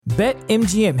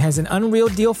BetMGM has an unreal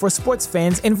deal for sports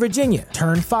fans in Virginia.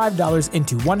 Turn $5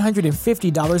 into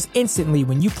 $150 instantly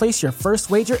when you place your first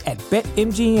wager at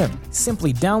BetMGM.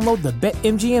 Simply download the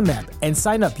BetMGM app and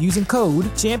sign up using code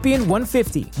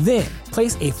Champion150. Then,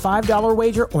 place a $5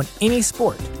 wager on any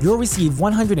sport. You'll receive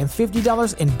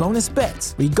 $150 in bonus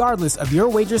bets, regardless of your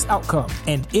wager's outcome.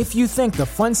 And if you think the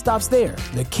fun stops there,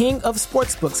 the King of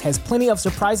Sportsbooks has plenty of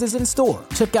surprises in store.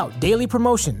 Check out daily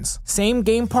promotions,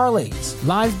 same-game parlays,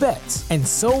 live bets, and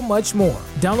so much more.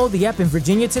 Download the app in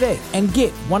Virginia today and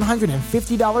get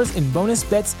 $150 in bonus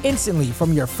bets instantly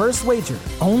from your first wager.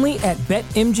 Only at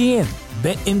BetMGM.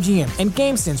 BetMGM and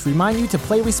GameSense remind you to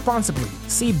play responsibly.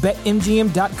 See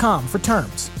BetMGM.com for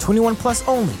terms. 21 plus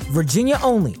only. Virginia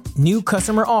only. New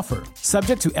customer offer.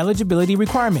 Subject to eligibility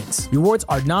requirements. Rewards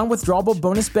are non-withdrawable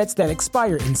bonus bets that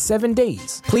expire in 7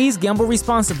 days. Please gamble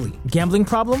responsibly. Gambling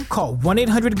problem? Call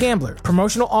 1-800-GAMBLER.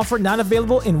 Promotional offer not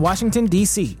available in Washington,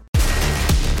 D.C.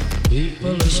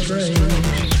 People are strange.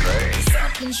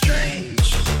 Something strange.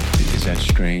 Is that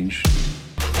strange?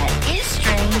 That is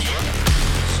strange.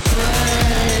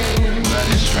 That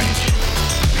is strange.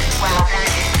 Wow, that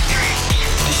is strange.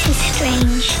 This is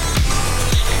strange.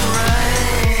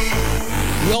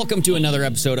 Welcome to another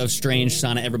episode of Strange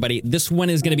Sauna, everybody. This one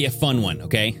is going to be a fun one,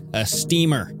 okay? A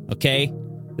steamer, okay?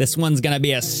 This one's going to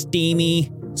be a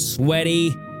steamy,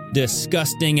 sweaty,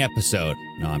 disgusting episode.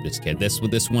 No, I'm just kidding.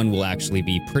 This one will actually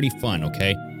be pretty fun,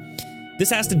 okay? This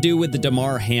has to do with the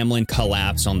Damar Hamlin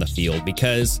collapse on the field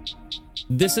because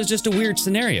this is just a weird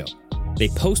scenario. They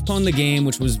postponed the game,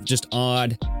 which was just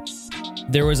odd.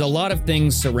 There was a lot of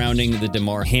things surrounding the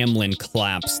Damar Hamlin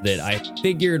collapse that I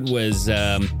figured was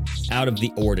out of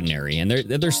the ordinary. And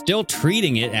they're still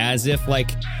treating it as if,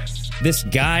 like, this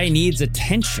guy needs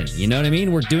attention. You know what I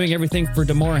mean? We're doing everything for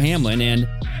Damar Hamlin. And,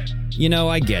 you know,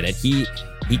 I get it. He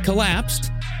collapsed.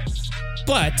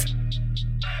 But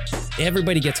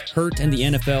everybody gets hurt in the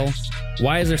NFL.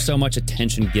 Why is there so much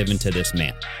attention given to this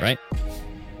man, right?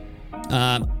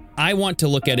 I want to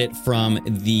look at it from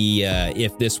the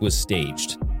if this was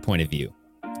staged point of view.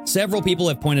 Several people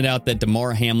have pointed out that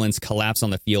Damar Hamlin's collapse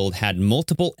on the field had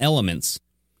multiple elements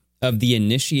of the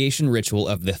initiation ritual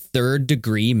of the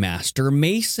third-degree Master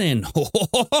Mason.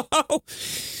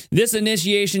 This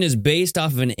initiation is based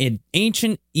off of an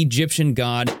ancient Egyptian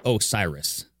god,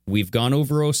 Osiris. We've gone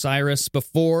over Osiris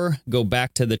before. Go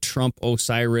back to the Trump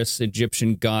Osiris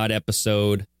Egyptian god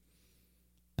episode.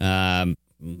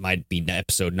 Might be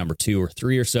episode number 2 or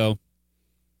 3 or so.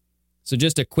 So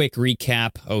just a quick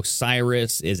recap.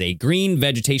 Osiris is a green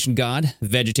vegetation god.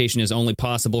 Vegetation is only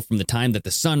possible from the time that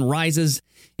the sun rises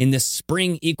in the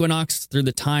spring equinox through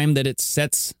the time that it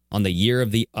sets on the year of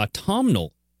the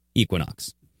autumnal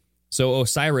equinox. So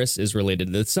Osiris is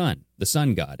related to the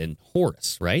sun god, and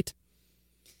Horus, right?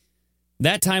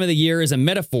 That time of the year is a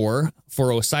metaphor for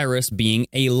Osiris being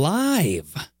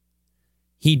alive.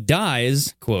 He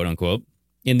dies, quote unquote,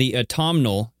 in the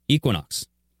autumnal equinox.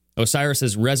 Osiris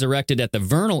is resurrected at the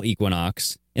vernal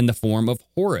equinox in the form of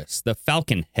Horus, the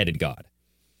falcon-headed god.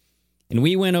 And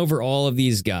we went over all of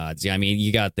these gods. I mean,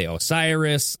 you got the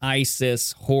Osiris,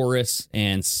 Isis, Horus,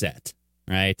 and Set,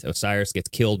 right? Osiris gets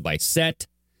killed by Set.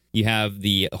 You have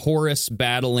the Horus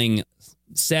battling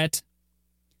Set.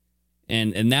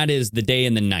 And that is the day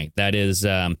and the night. That is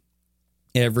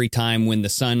every time when the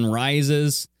sun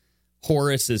rises,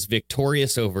 Horus is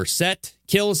victorious over Set,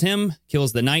 kills him,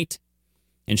 kills the night,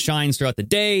 and shines throughout the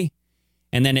day.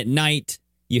 And then at night,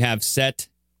 you have Set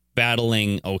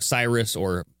battling Osiris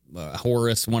or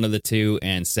Horus, one of the two,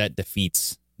 and Set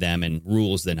defeats them and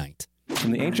rules the night.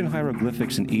 From the ancient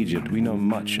hieroglyphics in Egypt, we know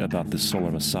much about the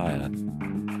solar messiah.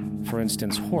 For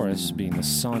instance, Horus, being the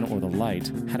sun or the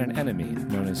light, had an enemy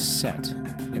known as Set,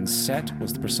 and Set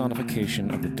was the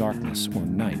personification of the darkness or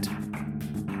night.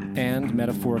 And,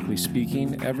 metaphorically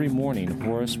speaking, every morning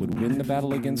Horus would win the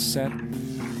battle against Set,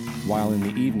 while in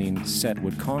the evening Set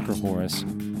would conquer Horus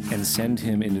and send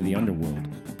him into the underworld.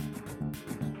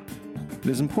 It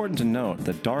is important to note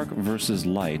that dark versus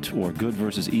light, or good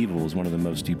versus evil, is one of the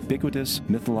most ubiquitous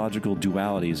mythological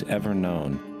dualities ever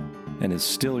known, and is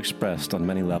still expressed on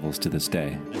many levels to this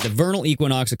day. The vernal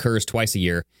equinox occurs twice a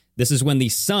year. This is when the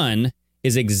sun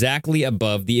is exactly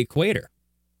above the equator.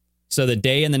 So the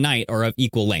day and the night are of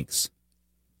equal lengths.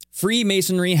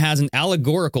 Freemasonry has an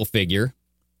allegorical figure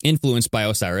influenced by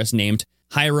Osiris named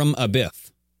Hiram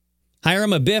Abiff.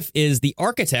 Hiram Abiff is the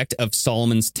architect of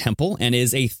Solomon's temple and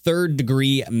is a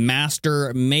third-degree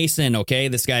Master Mason, okay?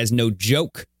 This guy's no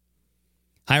joke.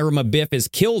 Hiram Abiff is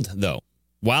killed, though,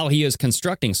 while he is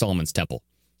constructing Solomon's temple.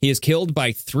 He is killed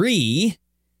by 3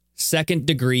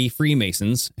 second-degree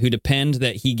Freemasons who depend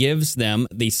that he gives them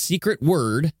the secret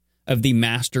word of the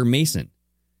Master Mason,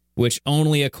 which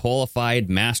only a qualified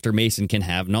Master Mason can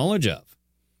have knowledge of.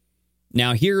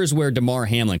 Now, here is where Damar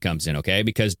Hamlin comes in, okay?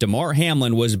 Because Damar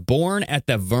Hamlin was born at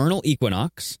the vernal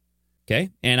equinox,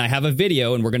 okay? And I have a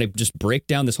video, and we're going to just break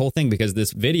down this whole thing because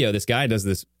this video, this guy does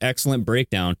this excellent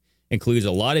breakdown, includes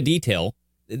a lot of detail,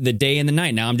 the day and the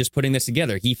night. Now, I'm just putting this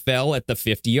together. He fell at the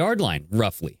 50-yard line,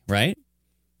 roughly, right?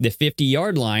 The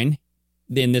 50-yard line,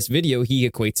 in this video, he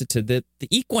equates it to the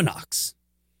equinox,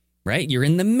 right? You're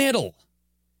in the middle.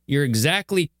 You're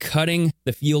exactly cutting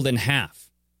the field in half.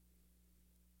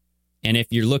 And if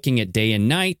you're looking at day and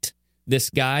night,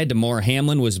 this guy, Damar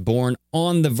Hamlin, was born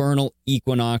on the vernal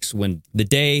equinox when the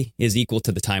day is equal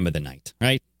to the time of the night,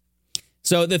 right?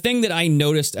 So the thing that I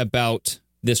noticed about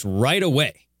this right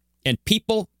away, and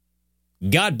people,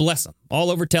 God bless them, all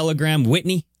over Telegram,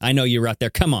 Whitney, I know you're out there.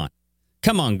 Come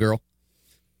on, girl.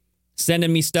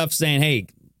 Sending me stuff saying, hey,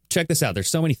 check this out.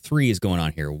 There's so many threes going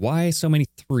on here. Why so many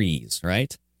threes,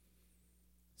 right?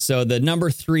 So the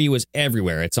number 3 was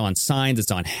everywhere. It's on signs,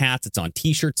 it's on hats, it's on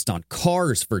T-shirts, it's on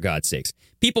cars, for God's sakes.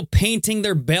 People painting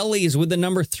their bellies with the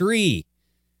number 3.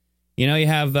 You know, you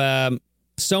have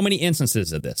so many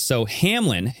instances of this. So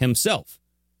Hamlin himself,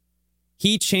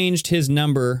 he changed his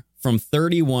number from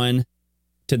 31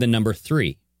 to the number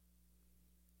 3,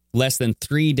 less than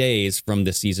 3 days from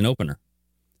the season opener.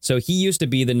 So he used to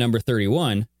be the number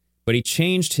 31, but he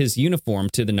changed his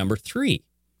uniform to the number 3.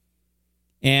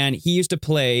 And he used to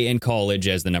play in college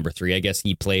as the number 3. I guess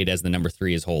he played as the number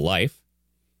 3 his whole life.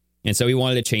 And so he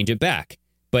wanted to change it back.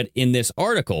 But in this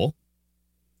article,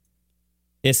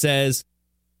 it says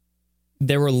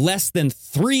there were less than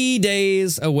 3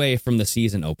 days away from the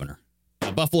season opener.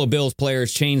 The Buffalo Bills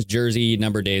players changed jersey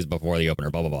number days before the opener,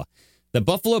 blah, blah, blah. The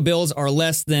Buffalo Bills are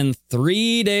less than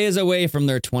 3 days away from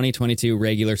their 2022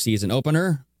 regular season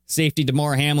opener. Safety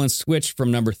Damar Hamlin switched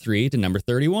from number 3 to number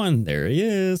 31. There he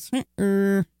is.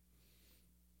 Okay.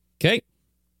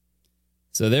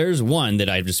 So there's one that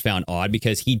I just found odd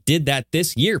because he did that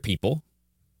this year, people.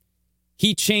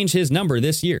 He changed his number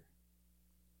this year.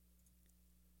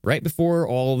 Right before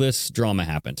all this drama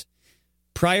happened.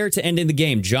 Prior to ending the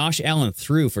game, Josh Allen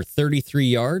threw for 33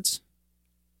 yards.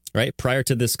 Right, prior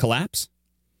to this collapse.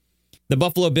 The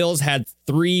Buffalo Bills had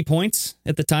 3 points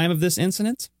at the time of this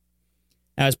incident.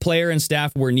 As player and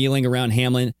staff were kneeling around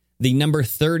Hamlin, the number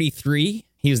 33,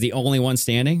 he was the only one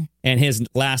standing, and his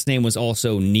last name was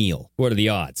also Neal. What are the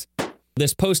odds?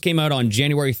 This post came out on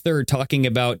January 3rd talking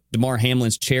about Damar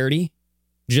Hamlin's charity,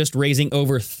 just raising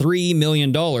over $3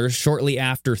 million shortly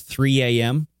after 3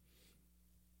 a.m.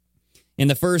 In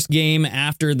the first game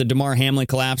after the Damar Hamlin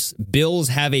collapse, Bills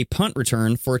have a punt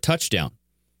return for a touchdown.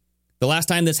 The last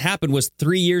time this happened was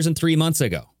 3 years and 3 months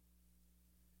ago.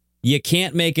 You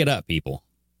can't make it up, people.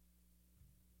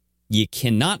 You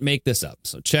cannot make this up.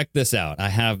 So check this out. I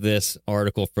have this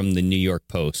article from the New York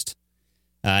Post.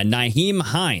 Nyheim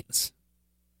Hines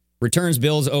returns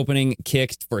Bills opening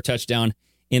kick for a touchdown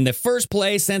in the first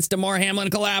play since Damar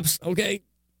Hamlin collapse. Okay.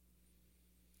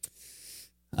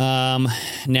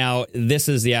 Now this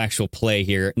is the actual play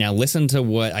here. Now listen to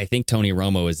what I think Tony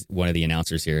Romo is one of the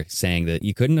announcers here saying that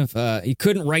you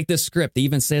couldn't write this script. He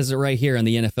even says it right here in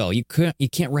the NFL. You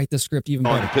can't write this script even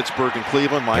better. Pittsburgh and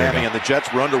Cleveland, Miami and the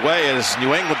Jets were underway as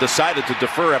New England decided to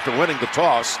defer after winning the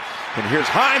toss. And here's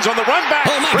Hines on the run back,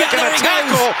 breaking a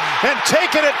tackle and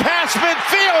taking it past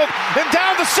midfield and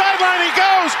down the sideline he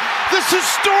goes. This is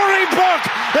storybook,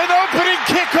 an opening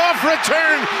kickoff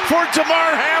return for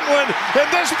Damar Hamlin, and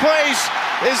this place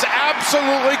is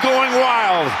absolutely going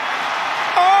wild.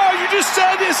 Oh, you just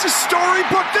said this is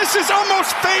storybook. This is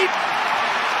almost fate.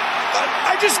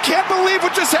 I just can't believe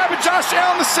what just happened. Josh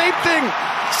Allen, the same thing.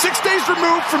 6 days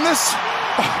removed from this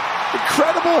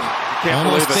incredible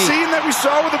scene that we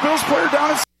saw with the Bills player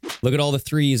down at... Look at all the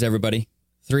threes, everybody.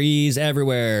 Threes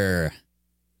everywhere.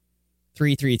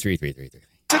 Three.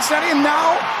 Cincinnati, and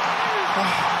now...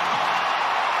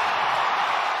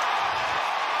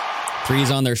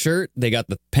 Threes on their shirt. They got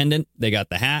the pendant. They got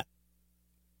the hat.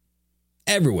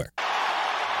 Everywhere.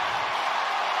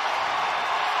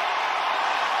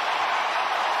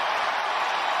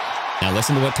 Now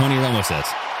listen to what Tony Romo says.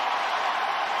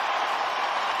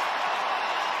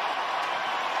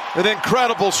 An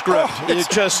incredible script. You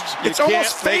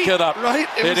can't make it up. Right?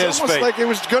 It was almost fate. like it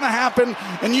was going to happen.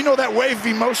 And you know that wave of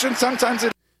emotion, sometimes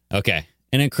it... Okay.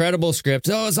 An incredible script.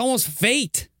 Oh, it's almost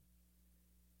fate.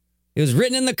 It was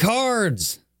written in the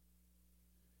cards.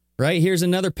 Right? Here's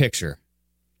another picture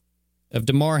of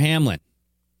Damar Hamlin.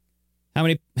 How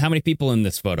many people in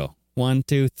this photo? 1,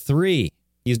 2, 3.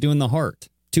 He's doing the heart.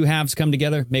 2 halves come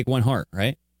together, make one heart,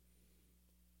 right?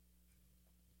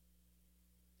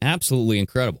 Absolutely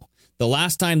incredible. The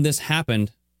last time this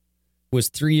happened was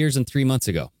 3 years and 3 months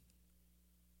ago.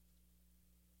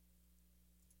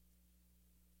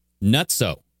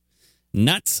 Nutso.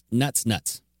 Nuts.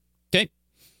 Okay.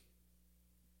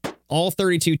 All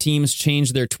 32 teams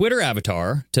changed their Twitter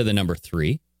avatar to the number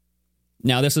 3.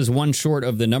 Now, this is one short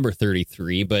of the number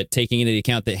 33, but taking into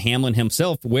account that Hamlin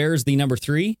himself wears the number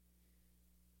 3,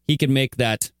 he could make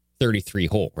that 33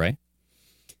 whole, right?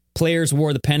 Players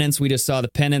wore the pennants. We just saw the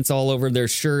pennants all over their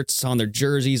shirts, on their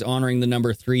jerseys, honoring the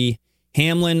number 3.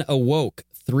 Hamlin awoke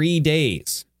 3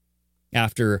 days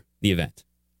after the event.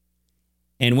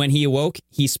 And when he awoke,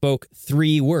 he spoke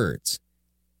 3 words.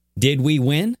 Did we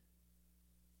win?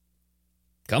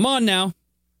 Come on now.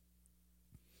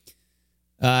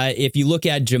 If you look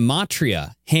at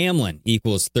gematria, Hamlin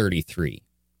equals 33.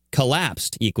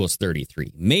 Collapsed equals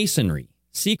 33. Masonry,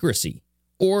 secrecy,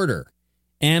 order,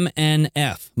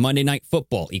 MNF, Monday Night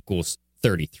Football equals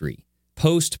 33.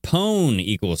 Postpone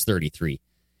equals 33.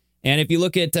 And if you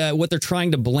look at what they're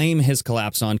trying to blame his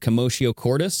collapse on, commotio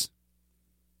cordis,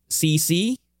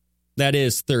 CC, that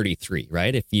is 33,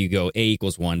 right? If you go A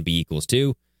equals 1, B equals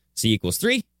 2, C equals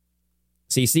 3,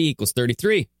 CC equals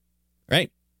 33,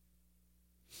 right?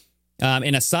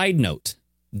 And a side note,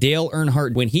 Dale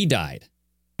Earnhardt, when he died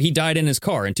in his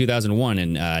car in 2001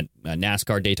 in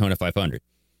NASCAR Daytona 500.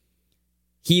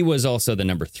 He was also the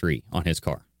number 3 on his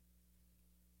car.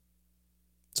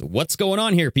 So what's going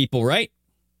on here, people, right?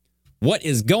 What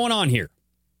is going on here?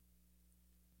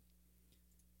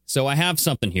 So I have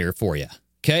something here for you,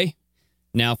 okay?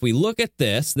 Now, if we look at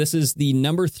this, this is the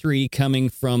number 3 coming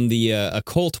from the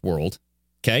occult world,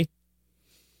 okay?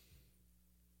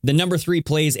 The number 3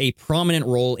 plays a prominent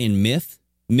role in myth,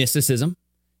 mysticism,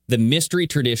 the mystery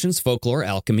traditions, folklore,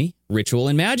 alchemy, ritual,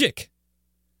 and magic.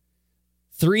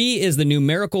 3 is the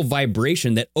numerical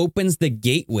vibration that opens the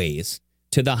gateways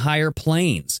to the higher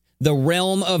planes, the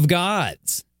realm of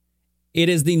gods. It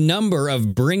is the number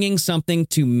of bringing something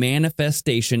to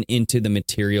manifestation into the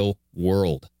material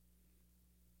world.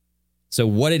 So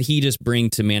what did he just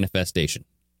bring to manifestation?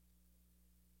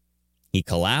 He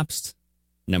collapsed.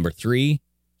 Number 3.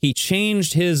 He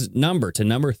changed his number to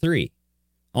number 3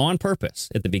 on purpose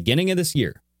at the beginning of this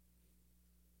year.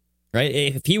 Right?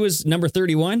 If he was number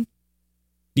 31,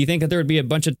 do you think that there would be a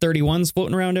bunch of 31s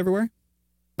floating around everywhere?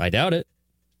 I doubt it.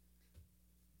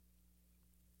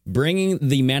 Bringing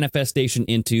the manifestation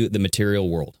into the material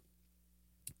world.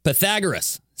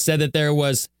 Pythagoras said that there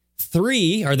was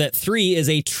 3, or that 3 is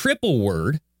a triple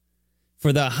word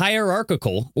for the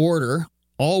hierarchical order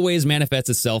always manifests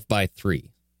itself by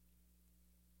 3.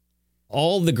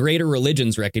 All the greater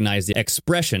religions recognize the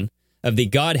expression of the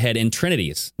Godhead in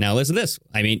trinities. Now listen to this.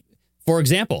 I mean, for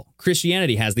example,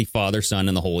 Christianity has the Father, Son,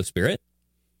 and the Holy Spirit.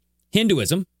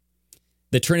 Hinduism,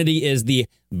 the Trinity is the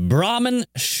Brahman,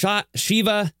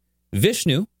 Shiva,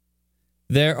 Vishnu.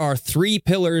 There are 3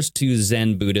 pillars to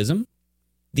Zen Buddhism.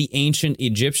 The ancient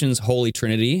Egyptians' Holy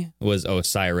Trinity was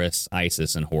Osiris,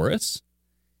 Isis, and Horus.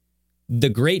 The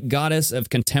great goddess of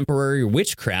contemporary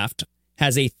witchcraft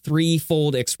has a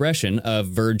 3-fold expression of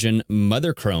Virgin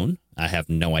Mother Crone. I have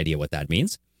no idea what that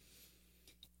means.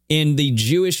 In the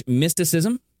Jewish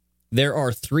mysticism, there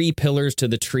are 3 pillars to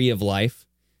the tree of life,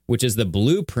 which is the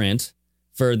blueprint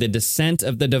for the descent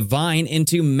of the divine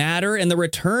into matter and the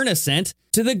return ascent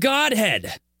to the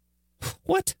Godhead.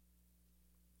 What?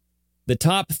 The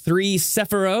top 3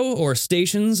 sephiro, or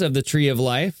stations of the tree of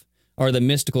life, are the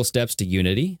mystical steps to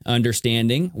unity,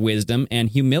 understanding, wisdom, and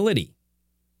humility.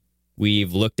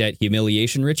 We've looked at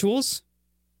humiliation rituals,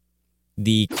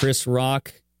 the Chris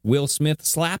Rock, Will Smith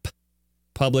slap,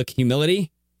 public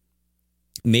humility,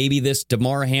 maybe this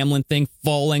Damar Hamlin thing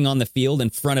falling on the field in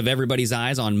front of everybody's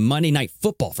eyes on Monday Night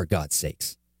Football, for God's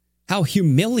sakes. How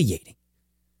humiliating.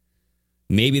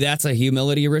 Maybe that's a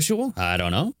humility ritual. I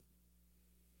don't know.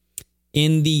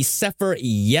 In the Sefer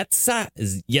Yetzirah,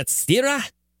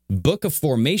 Book of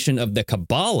Formation of the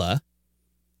Kabbalah,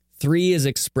 3 is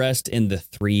expressed in the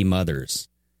 3 mothers,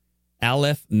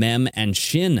 Aleph, Mem, and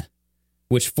Shin,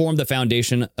 which form the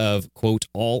foundation of, quote,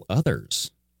 all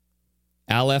others.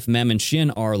 Aleph, Mem, and Shin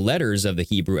are letters of the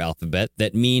Hebrew alphabet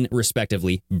that mean,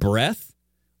 respectively, breath,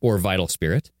 or vital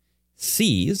spirit,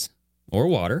 seas, or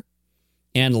water,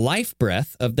 and life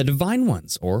breath of the divine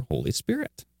ones, or Holy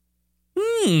Spirit.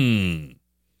 Okay,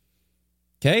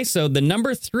 so the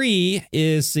number 3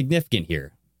 is significant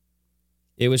here.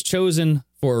 It was chosen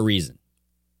for a reason.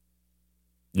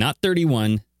 Not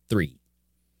 31, 3.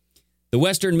 The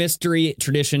Western mystery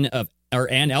tradition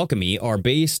and alchemy are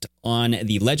based on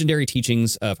the legendary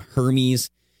teachings of Hermes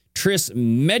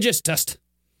Trismegistus.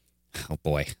 Oh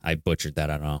boy, I butchered that,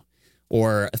 I don't know.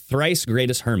 Or thrice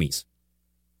greatest Hermes.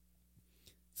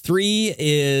 3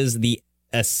 is the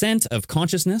ascent of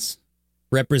consciousness,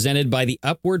 represented by the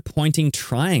upward pointing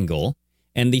triangle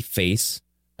and the face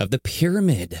of the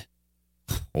pyramid.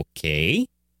 Okay.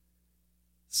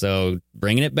 So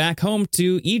bringing it back home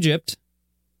to Egypt,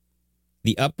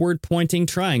 the upward pointing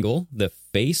triangle, the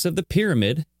face of the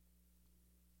pyramid.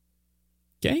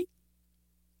 Okay.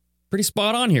 Pretty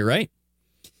spot on here, right?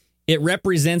 It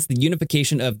represents the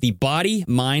unification of the body,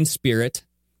 mind, spirit,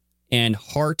 and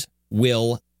heart,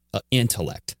 will,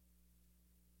 intellect.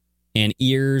 And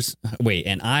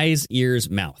eyes, ears,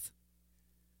 mouth.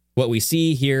 What we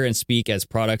see, hear, and speak as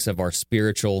products of our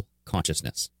spiritual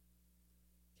consciousness.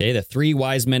 Okay, the 3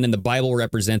 wise men in the Bible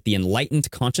represent the enlightened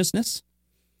consciousness,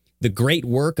 the great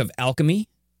work of alchemy,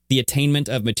 the attainment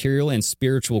of material and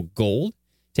spiritual gold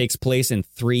takes place in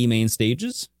 3 main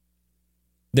stages.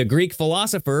 The Greek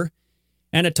philosopher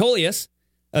Anatolius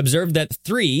observed that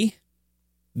 3,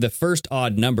 the first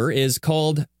odd number, is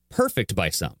called perfect by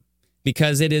some,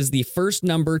 because it is the first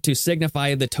number to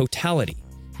signify the totality,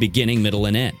 beginning, middle,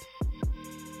 and end.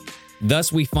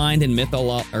 Thus, we find in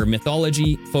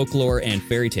mythology, folklore, and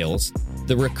fairy tales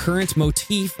the recurrent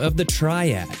motif of the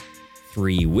triad.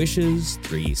 3 wishes,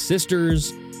 3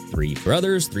 sisters, 3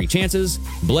 brothers, 3 chances,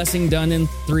 blessing done in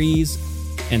 3s,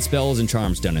 and spells and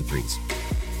charms done in 3s.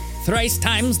 Thrice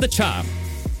times the charm.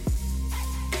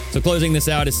 So closing this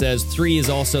out, it says 3 is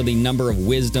also the number of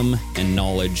wisdom and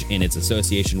knowledge in its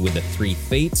association with the 3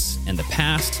 fates and the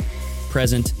past,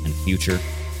 present, and future,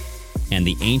 and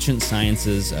the ancient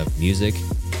sciences of music,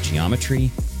 geometry,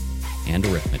 and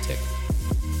arithmetic.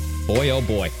 Boy, oh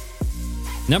boy.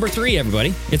 Number 3,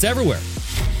 everybody. It's everywhere.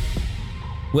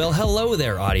 Well, hello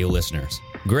there, audio listeners.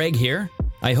 Greg here.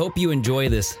 I hope you enjoy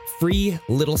this free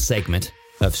little segment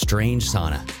of Strange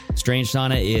Sauna. Strange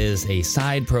Sauna is a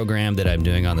side program that I'm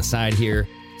doing on the side here,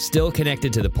 still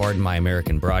connected to the Pardon My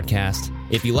American broadcast.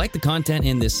 If you like the content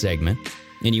in this segment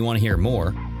and you want to hear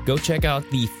more, go check out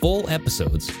the full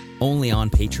episodes only on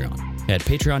Patreon at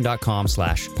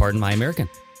patreon.com/pardonmyamerican.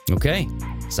 Okay,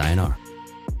 sayonara.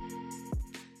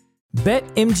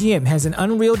 BetMGM has an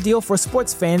unreal deal for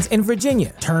sports fans in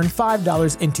Virginia. Turn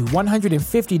 $5 into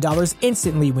 $150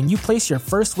 instantly when you place your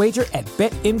first wager at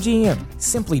BetMGM.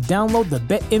 Simply download the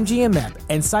BetMGM app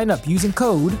and sign up using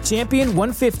code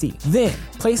Champion150. Then,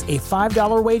 place a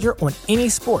 $5 wager on any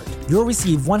sport. You'll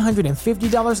receive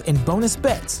 $150 in bonus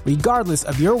bets, regardless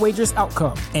of your wager's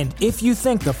outcome. And if you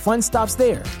think the fun stops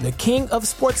there, the king of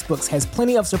sportsbooks has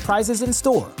plenty of surprises in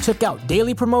store. Check out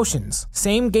daily promotions,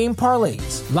 same-game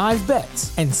parlays, live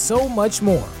bets, and so much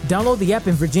more. Download the app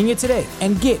in Virginia today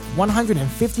and get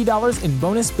 $150 in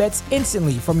bonus bets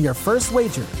instantly from your first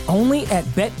wager. Only at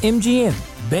BetMGM.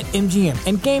 BetMGM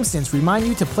and GameSense remind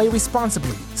you to play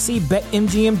responsibly. See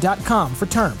BetMGM.com for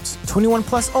terms. 21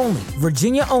 plus only.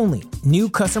 Virginia only. New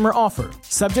customer offer.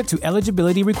 Subject to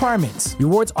eligibility requirements.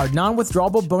 Rewards are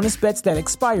non-withdrawable bonus bets that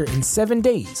expire in 7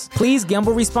 days. Please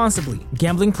gamble responsibly.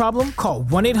 Gambling problem? Call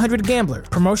 1-800-GAMBLER.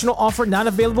 Promotional offer not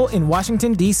available in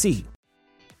Washington, D.C.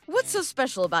 What's so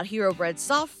special about Hero Bread's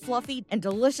soft, fluffy, and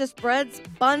delicious breads,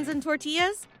 buns, and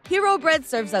tortillas? Hero Bread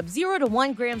serves up 0 to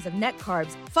 1 grams of net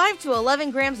carbs, 5 to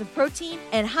 11 grams of protein,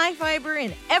 and high fiber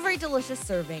in every delicious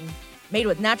serving. Made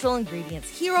with natural ingredients,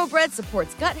 Hero Bread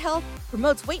supports gut health,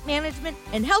 promotes weight management,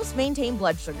 and helps maintain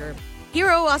blood sugar.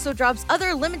 Hero also drops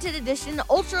other limited edition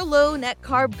ultra-low net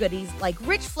carb goodies like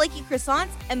rich flaky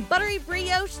croissants and buttery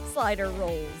brioche slider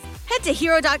rolls. Head to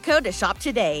hero.co to shop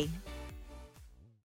today.